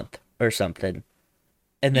a month or something.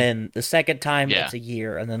 And Mm, then the second time yeah. it's a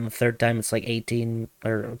year, and then the third time it's like 18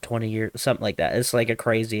 or 20 years, something like that. It's like a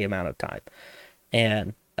crazy amount of time.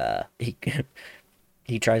 And he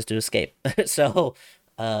he tries to escape. So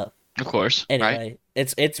uh Of course. Right. anyway,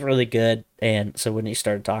 it's really good. And so when he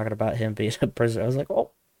started talking about him being a prisoner, I was like,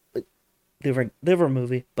 "Oh, different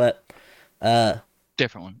movie." But uh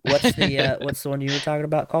Different one. what's the one you were talking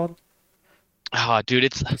about called? Oh,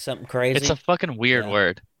 dude, Something it's a crazy? fucking weird Yeah.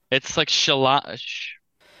 word. It's like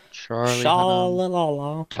Charlie Hunnam.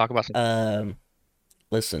 Sha-la-la-la. Talk about some. Um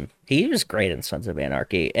Listen, he was great in Sons of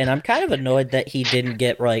Anarchy, and I'm kind of annoyed that he didn't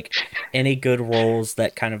get like any good roles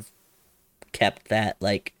that kind of kept that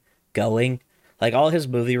like going. Like all his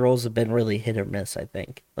movie roles have been really hit or miss, I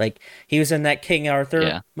think. Like he was in that King Arthur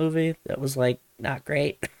Yeah. movie that was like not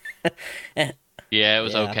great. Yeah, it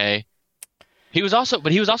was Yeah. okay.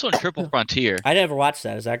 But he was also in Triple Frontier. I never watched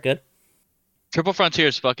that. Is that good? Triple Frontier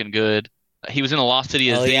is fucking good. He was in The Lost City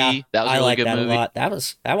of Oh yeah, Z. That was a I really like good that a movie. lot.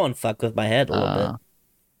 That one fucked with my head a little bit.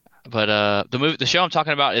 Uh, but the show I'm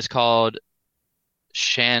talking about is called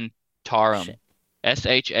Shit. Shantaram.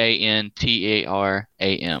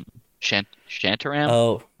 Shantaram. Shantaram,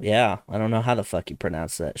 Oh yeah, I don't know how the fuck you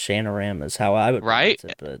pronounce that. Shanaram is how I would right?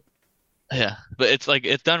 pronounce it, but Yeah, but it's like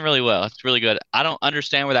it's done really well. It's really good. I don't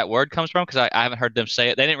understand where that word comes from because I haven't heard them say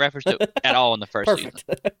it. They didn't reference it at all in the first season.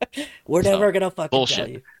 perfect. We're So never gonna fucking tell bullshit.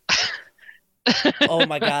 you. Oh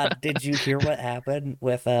my God, did you hear what happened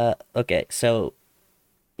with okay, so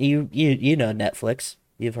you know Netflix.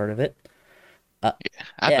 You've heard of it. Uh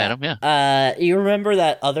I've met yeah. them, yeah. You remember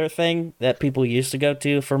that other thing that people used to go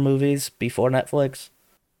to for movies before Netflix?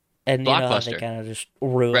 And you know how they Blockbuster. kind of just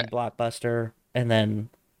Right, ruined Blockbuster and then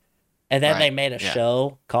they right. made a Yeah.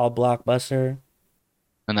 show called Blockbuster.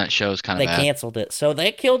 And that show's kind of They bad. canceled it. So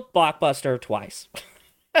they killed Blockbuster twice.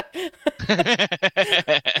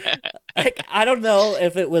 Like I don't know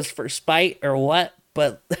if it was for spite or what,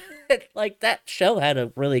 but like that show had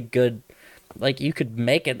a really good like you could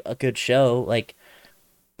make it a good show like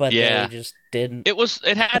but they Yeah. just didn't.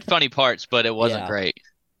 It had funny parts, but it wasn't Yeah. great.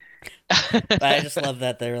 But I just love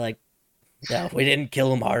that they're like, no, we didn't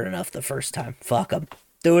kill him hard enough the first time. Fuck them.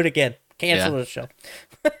 Do it again. Yeah. Cancel the show.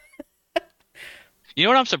 You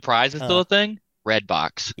know what I'm surprised is still Uh, a thing?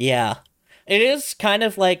 Redbox. yeah. It is kind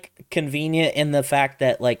of like convenient in the fact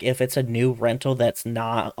that like if it's a new rental that's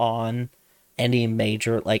not on any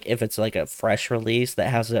major like if it's like a fresh release that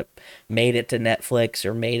hasn't made it to Netflix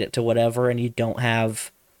or made it to whatever and you don't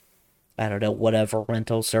have I don't know whatever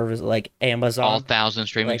rental service like All Amazon 1,000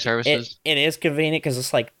 streaming like it services. it is convenient because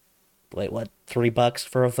it's like wait what $3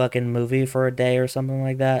 for a fucking movie for a day or something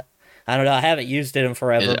like that. I don't know. I haven't used it in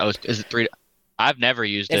forever. Is it three? I've never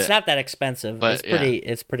used It's it, not that expensive. It's but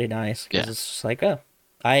yeah, pretty nice because yeah. it's just like oh,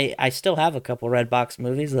 I still have a couple Redbox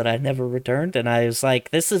movies that I never returned, and I was like,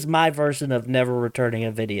 this is my version of never returning a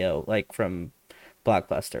video like from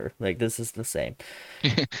Blockbuster. Like this is the same.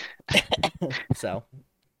 So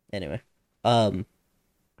anyway, um,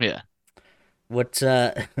 Yeah. what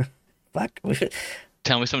fuck.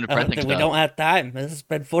 Tell me some I don't depressing think we stuff. don't have time. This has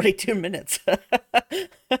been 42 minutes.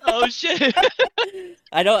 Oh shit.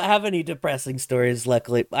 I don't have any depressing stories,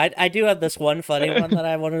 luckily. I do have this one funny one that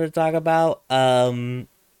I wanted to talk about. All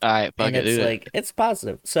right, fuck And it, it's do it. like it's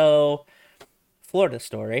positive. So, Florida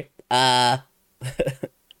story.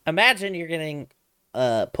 Imagine you're getting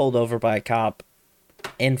pulled over by a cop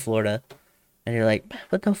in Florida, and you're like,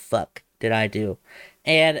 "What the fuck did I do?"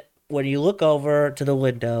 And when you look over to the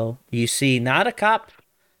window, you see not a cop,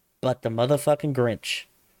 but the motherfucking Grinch.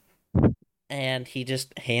 And he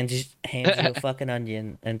just hands you a fucking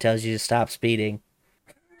onion and tells you to stop speeding.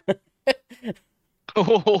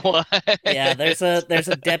 What? Yeah, there's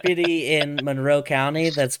a deputy in Monroe County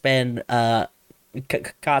that's been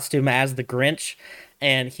costume as the Grinch,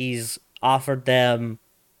 and he's offered them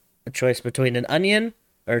a choice between an onion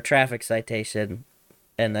or a traffic citation.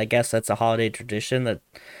 And I guess that's a holiday tradition that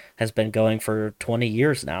has been going for 20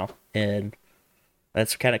 years now, and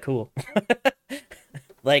that's kind of cool.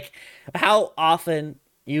 Like, how often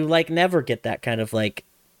you like never get that kind of like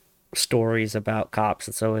stories about cops.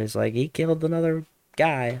 It's always like he killed another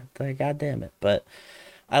guy. It's like, God damn it. But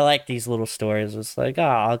I like these little stories. It's like,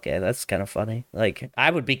 oh, okay, that's kind of funny. Like,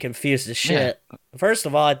 I would be confused as Yeah. shit. First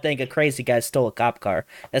of all, I'd think a crazy guy stole a cop car,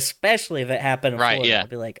 especially if it happened in Right, Florida. yeah. I'd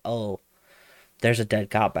be like, oh, there's a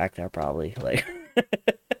dead cop back there, probably. Like,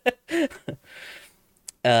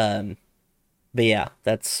 um, but yeah,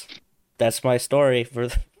 that's my story for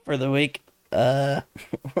the week.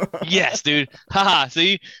 Yes, dude. Haha,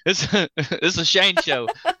 see? This this is a Shane show.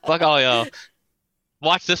 Fuck all y'all.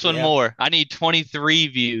 Watch this one Yeah, more. I need 23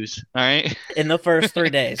 views. All right. in the first 3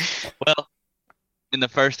 days. Well, in the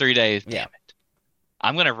first 3 days. Yeah.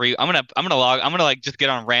 I'm gonna like just get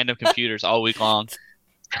on random computers all week long.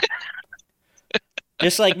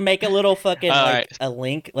 Just like make a little fucking All like right. a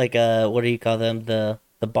link, like what do you call them? The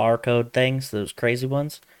barcode things, those crazy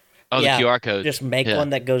ones. Oh, the Yeah, QR code. just make Yeah. one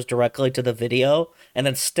that goes directly to the video, and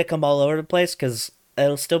then stick them all over the place because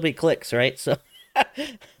it'll still be clicks, right? So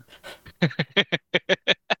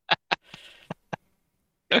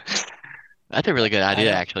That's a really good I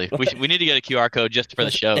idea, know actually. We need to get a QR code just for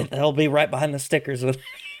the show. it'll be right behind the stickers.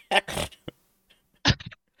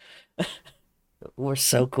 We're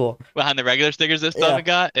so cool. Behind the regular stickers this stuff Yeah. we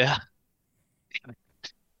got. Yeah.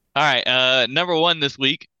 All right. Number one this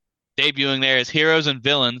week, debuting there is Heroes and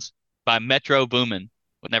Villains by Metro Boomin.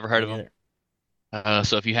 Never heard of them.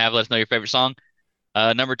 So if you have, let us know your favorite song.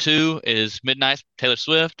 Number two is Midnight, Taylor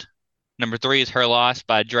Swift. Number three is Her Loss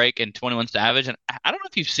by Drake and 21 Savage. And I don't know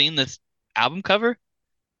if you've seen this album cover,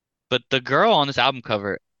 but the girl on this album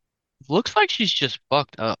cover looks like she's just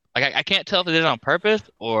fucked up. Like I can't tell if they did it on purpose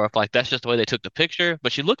or if like that's just the way they took the picture,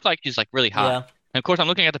 but she looked like she's like really hot. Yeah. And of course, I'm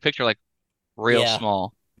looking at the picture like real Yeah.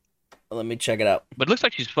 small, Let me check it out. but it looks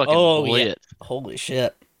like she's fucking Oh, yeah. lit. Holy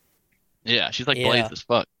shit. Yeah, she's like Yeah. blazed as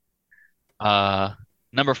fuck.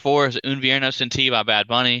 Number 4 is Un Viernes Sin Ti by Bad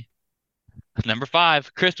Bunny. Number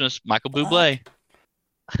 5, Christmas, Michael Bublé.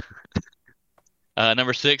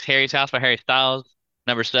 Number 6, Harry's House by Harry Styles.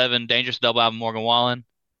 Number 7, Dangerous Double Album, Morgan Wallen.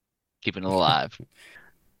 Keeping it alive.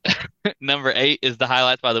 Number 8 is The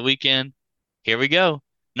Highlights by The Weeknd. Here we go.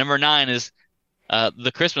 Number 9 is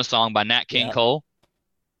The Christmas Song by Nat King Yeah. Cole.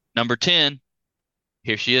 Number 10,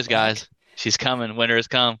 here she is, guys. She's coming. Winter has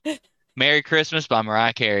come. Merry Christmas by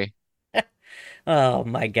Mariah Carey. Oh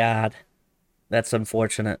my God. That's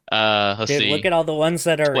unfortunate. Let's Dude, see. look at all the ones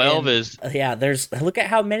that are 12 in, is, yeah, look at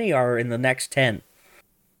how many are in the next 10.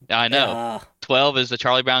 I know. Ah, 12 is the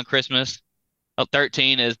Charlie Brown Christmas.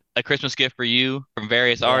 13 is A Christmas Gift for You from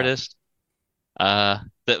various Yeah. artists.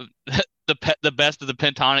 The the best of the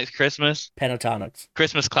Pentatonics Christmas. Pentatonics.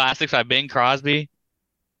 Christmas Classics by Bing Crosby.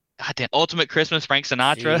 God damn, Ultimate Christmas, Frank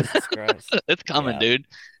Sinatra. Jesus Christ. It's coming, Yeah. dude.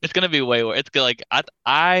 It's gonna be way worse. It's like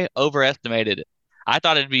I overestimated it. I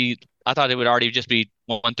thought it would already just be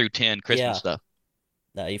 1 through 10 Christmas Yeah. stuff.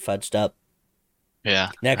 No, you fudged up.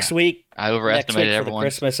 Yeah. Next week, I next week overestimated for the everyone's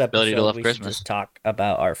Christmas ability to episode, love we should Christmas. just talk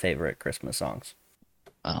about our favorite Christmas songs.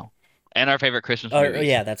 Oh. And our favorite Christmas Oh, movies.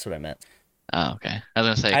 yeah, that's what I meant. Oh, okay. I was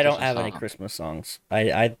gonna say I don't Christmas have any song. Christmas songs.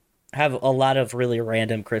 I have a lot of really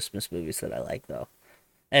random Christmas movies that I like, though.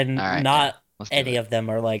 And All right, not Let's do any it. of them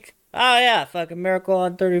are like, oh yeah, fucking Miracle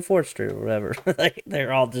on 34th Street or whatever. Like,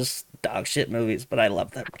 they're all just dog shit movies, but I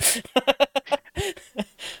love them.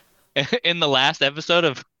 In the last episode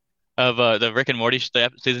of the Rick and Morty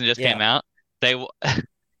season just Yeah. came out,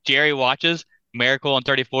 Jerry watches Miracle on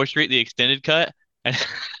 34th Street, the extended cut, and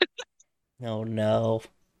Oh no.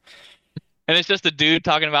 it's just a dude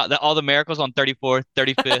talking about all the miracles on 34th,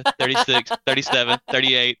 35th, 36th, 37th,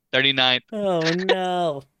 38th, 39th. Oh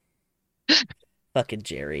no. Fucking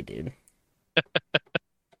Jerry, dude.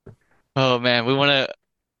 Oh man, we want to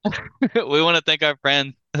we want to thank our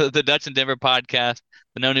friends, the Dutch and Denver podcast,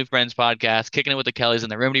 the No New Friends podcast, Kicking It with the Kellys in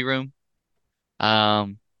the Remedy Room.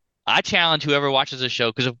 I challenge whoever watches this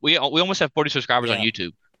show because we almost have 40 subscribers on Yeah.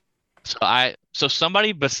 YouTube. So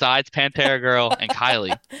somebody besides Pantera Girl and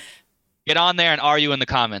Kylie, get on there and argue in the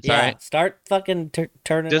comments. Yeah, All right. start fucking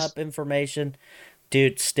turning Just- up information,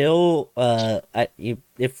 dude. Still,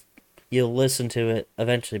 if you'll listen to it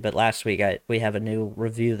eventually, but last week we have a new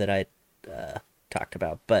review that I talked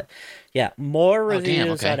about. But yeah, more Oh, damn,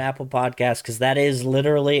 reviews okay. on Apple Podcasts because that is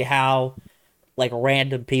literally how like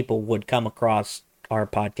random people would come across our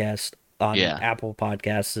podcast on Yeah. Apple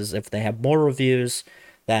Podcasts is if they have more reviews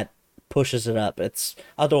that pushes it up.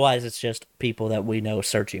 Otherwise it's just people that we know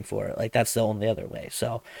searching for it. Like that's the only other way.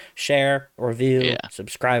 So share, review, Yeah.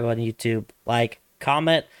 subscribe on YouTube, like,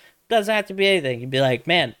 comment. Doesn't have to be anything. You'd be like,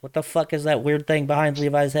 man, what the fuck is that weird thing behind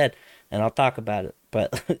Levi's head? And I'll talk about it.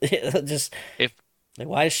 But just If like,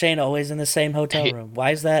 why is Shane always in the same hotel room?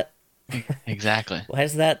 Why is that exactly.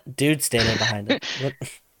 dude standing behind it?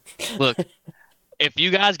 What? Look, if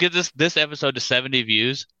you guys get this episode to 70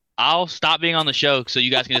 views, I'll stop being on the show so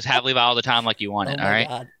you guys can just have Levi all the time like you want Oh it. my All right.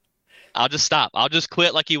 God. I'll just stop. I'll just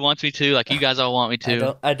quit like he wants me to, like you guys all want me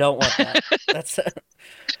to. I don't want that. That's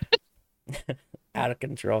out of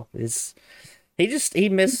control. He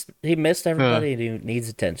missed everybody who needs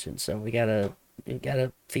attention. So we gotta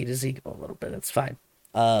feed his ego a little bit. It's fine.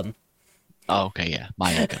 Oh, okay, yeah.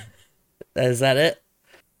 My ego. Is that it?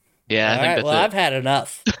 Yeah, I All think right. that's Well, it. I've had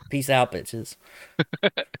enough. Peace out, bitches.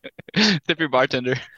 Tip your bartender.